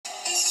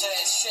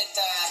shit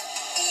down.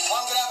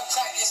 I'm gonna have a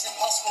crack at this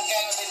impossible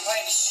game. I've been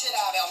playing the shit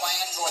out of it on my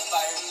Android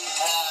phone.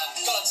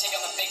 Gotta take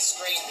it on the big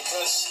screen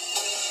because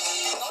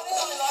not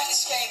that I like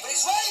this game, but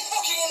it's really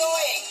fucking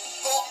annoying.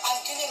 But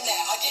I'm getting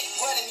there. I get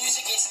where the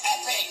music is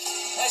epic.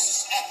 It's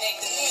just epic.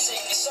 The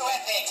music is so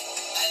epic.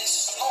 And it's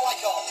just, oh my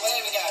god. Well,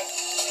 here we go.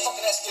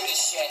 Fucking let's do this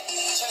shit.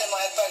 Turning my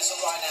headphones on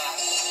right now.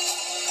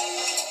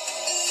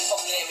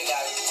 Fucking here we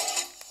go.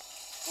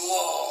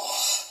 Whoa.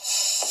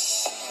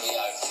 Here we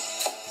go.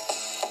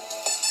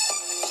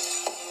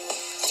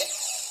 Yeah.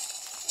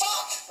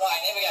 Fuck!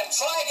 Right, here we go.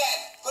 Try again.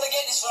 Gotta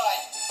get this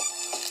right.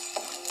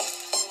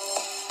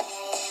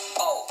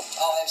 Oh,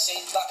 let me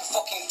see. Like a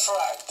fucking pro.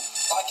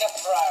 Like a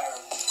pro.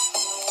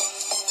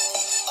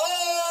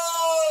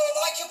 Oh,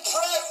 like a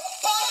pro.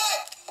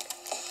 Bye!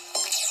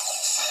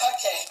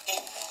 Okay.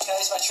 Can I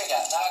use my trigger?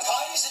 No, I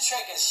can't use the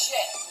triggers.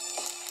 Shit.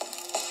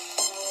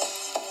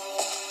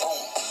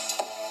 Boom.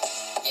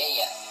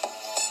 Yeah.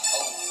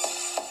 Boom.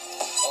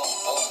 Boom,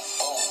 boom,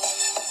 boom.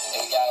 There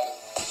we go.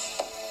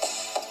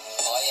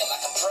 Oh, yeah,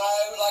 like a pro,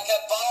 like a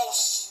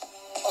boss.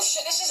 Oh,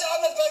 shit, this is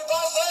on the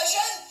mobile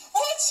version?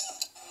 What?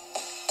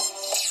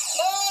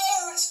 No,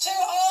 it's too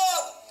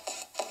hard.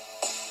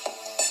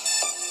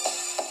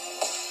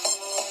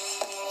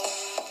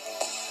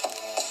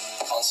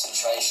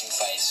 Concentration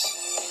face.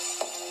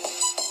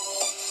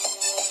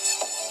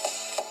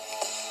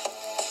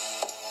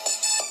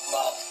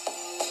 Well.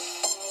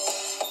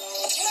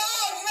 No,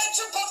 you meant to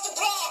jump off the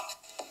block.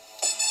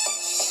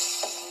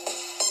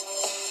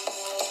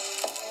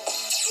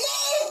 No,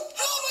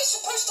 how am I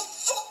supposed to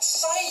fuck's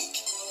sake?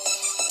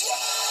 No,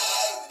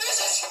 this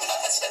is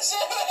about to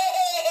do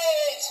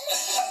it.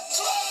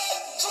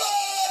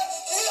 Climb,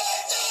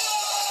 yeah,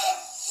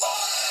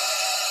 fuck.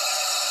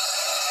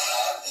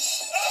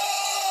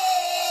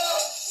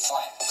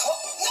 Right.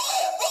 No!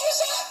 What was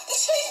that? The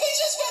TV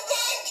just went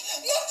blank!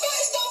 No,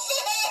 it's not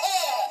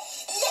fair!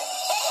 No!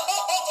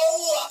 No!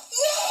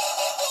 No!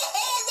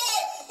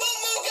 One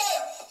more go!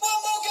 One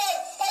more go!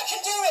 I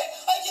can do it!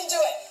 I can do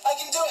it! I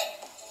can do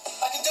it!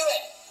 I can do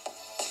it!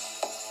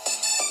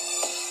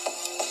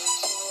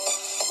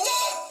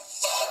 No!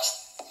 Fuck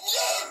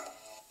you!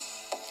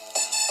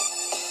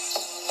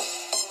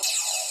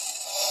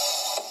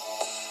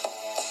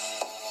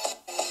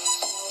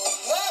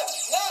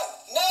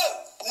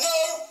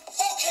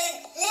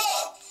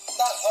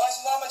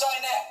 Why am I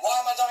dying there? Why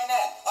am I dying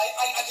there?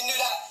 I can do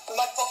that with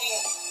my fucking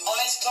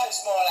eyes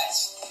closed, more or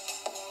less.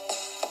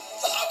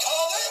 But I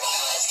can't do it with my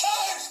eyes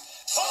closed!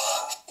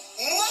 Fuck!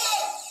 No!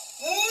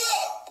 No!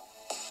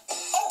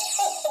 Oh.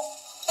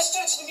 Let's do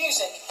it to the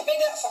music.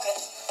 Maybe that fuck it.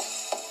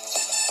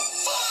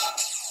 Fuck!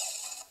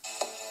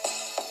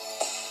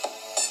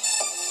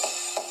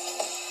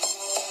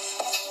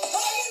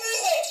 Why are you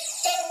moving?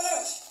 Don't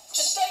move.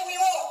 Just stay where you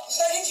are. There's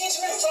no need for you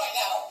to move right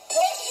now.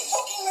 Why are you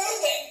fucking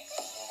moving?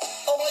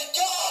 Oh my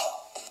god!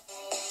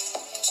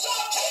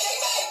 Stop kicking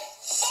me!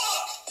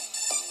 Fuck!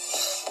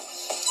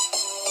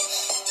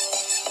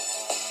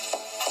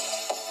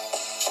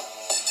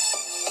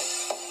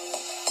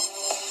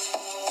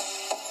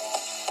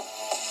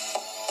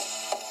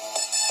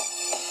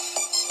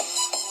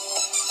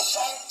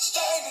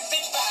 Don't even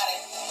think about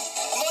it.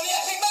 I'm on the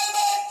epic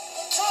moment!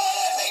 Try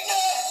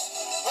epicness!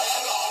 Where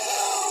are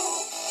you?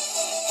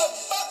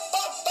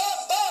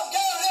 Bum,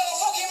 go, little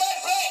fucking red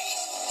brick!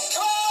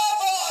 Come on,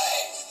 boy!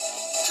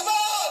 Come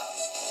on!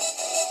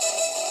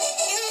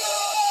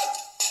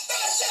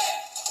 That's it!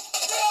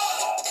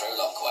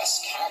 Prologue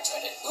quest, character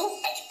edit. Ooh,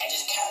 I can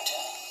edit a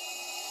character.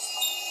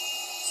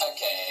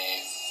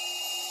 Okay.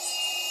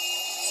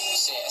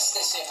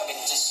 Let's see if I can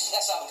just...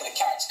 Let's have a look at a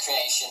character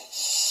creation.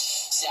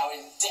 See how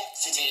in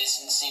depth it is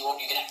and see what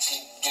you can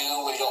actually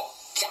do with your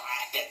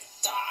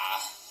character.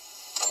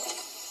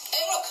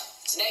 Hey, look!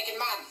 It's a naked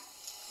man.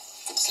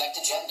 Select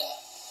a gender.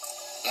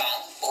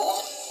 Man or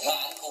woman?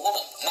 Man or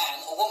woman?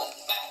 Man or woman?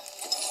 Man.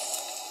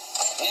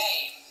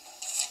 Name.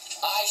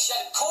 I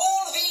shall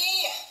call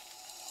thee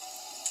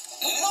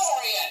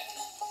Lorien.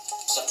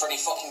 It's a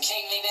pretty fucking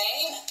kingly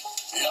name.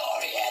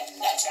 Lorien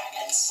the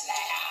Dragon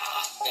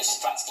Slayer. Which is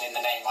practically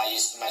the name I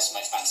use for most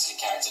of my fantasy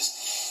characters.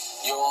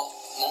 Your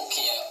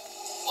monkey,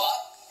 what?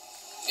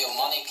 Your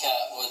moniker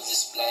will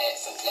display it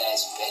for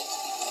players' bit.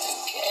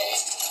 Okay.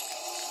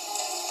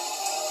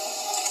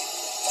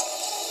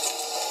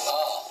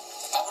 Oh,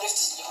 I wonder if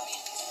this is Lorien.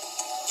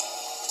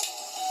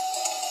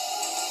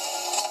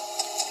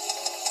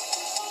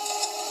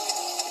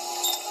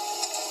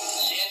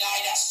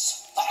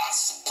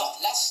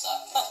 Leicester.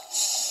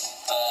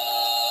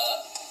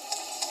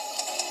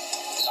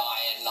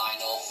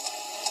 Lionel.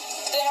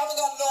 They haven't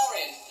got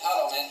Lorien.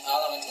 Hold on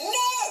a minute.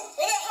 No!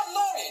 They don't have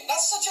Lorien.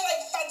 That's such a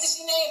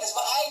fantasy name,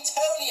 but I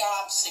totally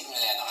am Sigma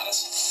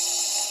Leonidas.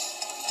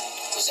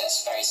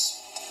 Possess very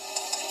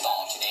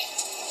bargaining.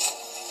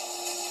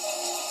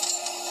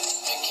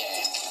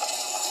 Okay.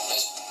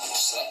 Let's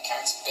select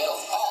character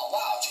build. Oh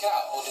wow, check it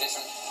out. All the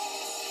different.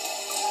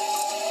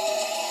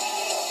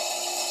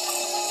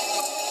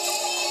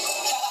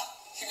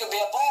 You could be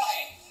a boy.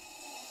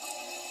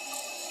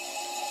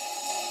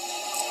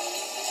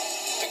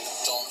 Big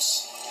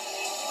dunce.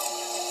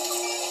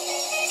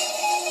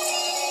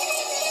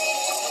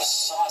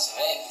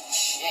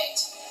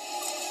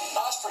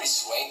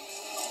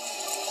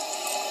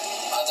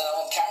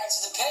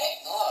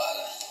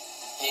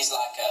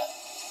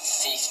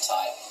 thief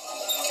type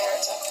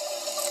character.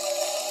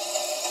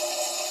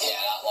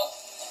 Yeah, that one.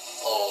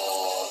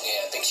 Oh,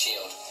 yeah, big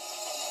shield.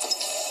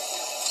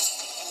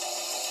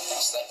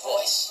 What's that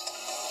voice?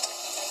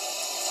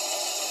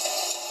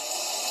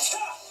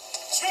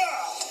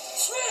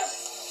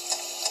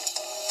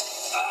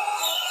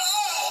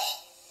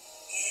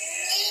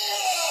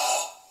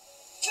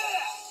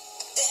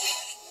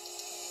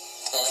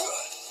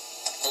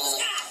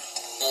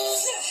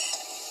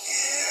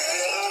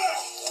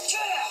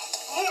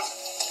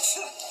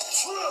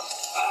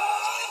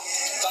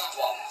 That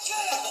one.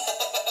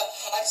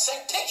 I'm so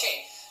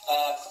picky.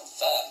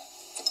 Confirm.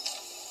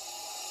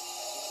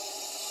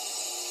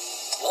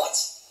 What?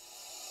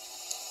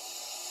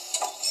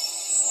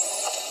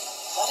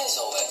 What is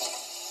all it?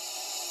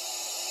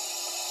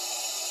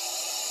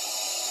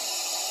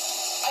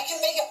 I can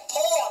make a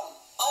pawn.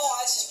 Oh,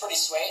 this is pretty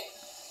sweet.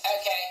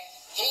 Okay,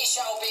 she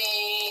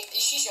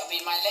shall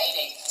be my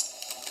lady.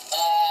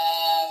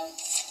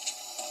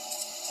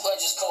 We'll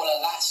just call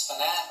her Lass for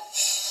now.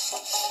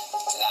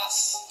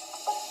 Lass.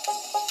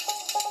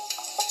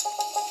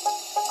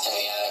 There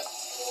we go.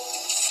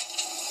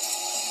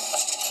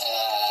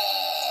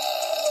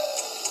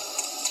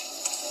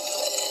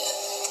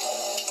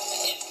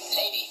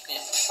 Lady.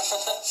 There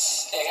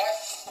you go.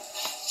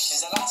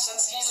 She's a lass and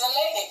she's a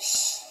lady.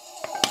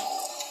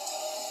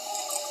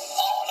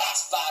 Oh,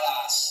 that's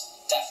badass.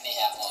 Definitely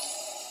that one.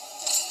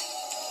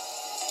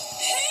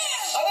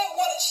 I don't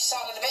want it. She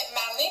sounded a bit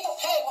manly, but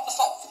hey, what the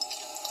fuck?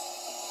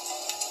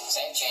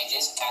 Save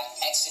changes and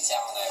exit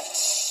out now.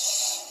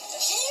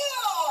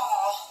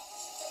 Yeah!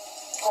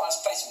 Come on,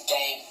 let's play some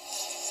game.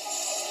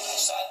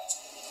 So,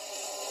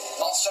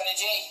 Monster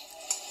Energy.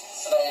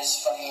 For those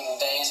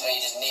fucking days where you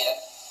just need it.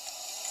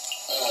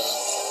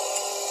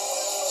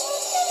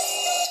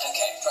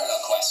 Okay,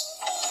 prologue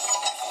quest.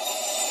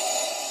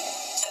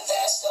 A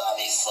vast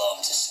army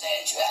formed to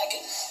slay a dragon,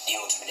 the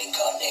ultimate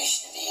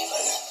incarnation of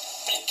evil.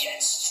 But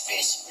against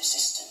fearsome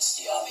resistance,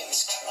 the army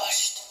was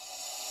crushed.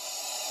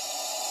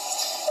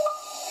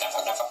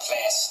 Another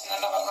place, and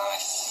another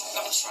life,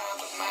 another child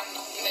of man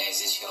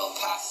blazes your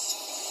path.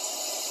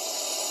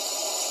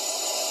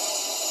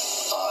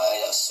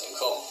 Oh, that's so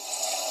cool.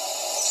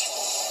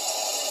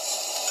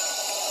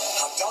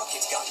 How dark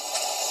it's gotten.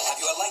 Have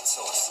you a light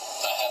source?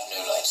 I have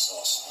no light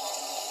source.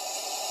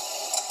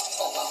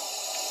 Oh well.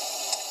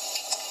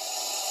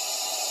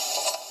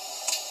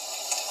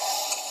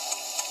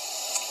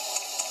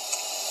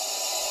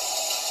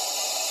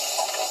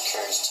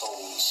 Curious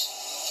tools.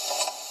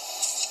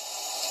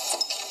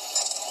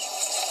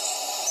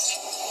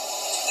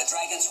 The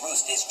dragon's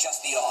roost is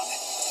just beyond.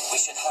 We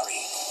should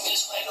hurry.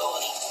 Yes, my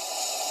lord.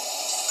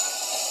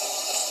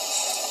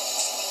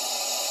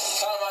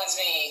 Kind of reminds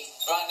me,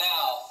 right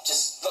now,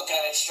 just looking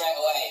at it straight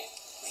away.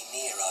 We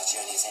near our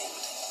journey's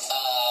end.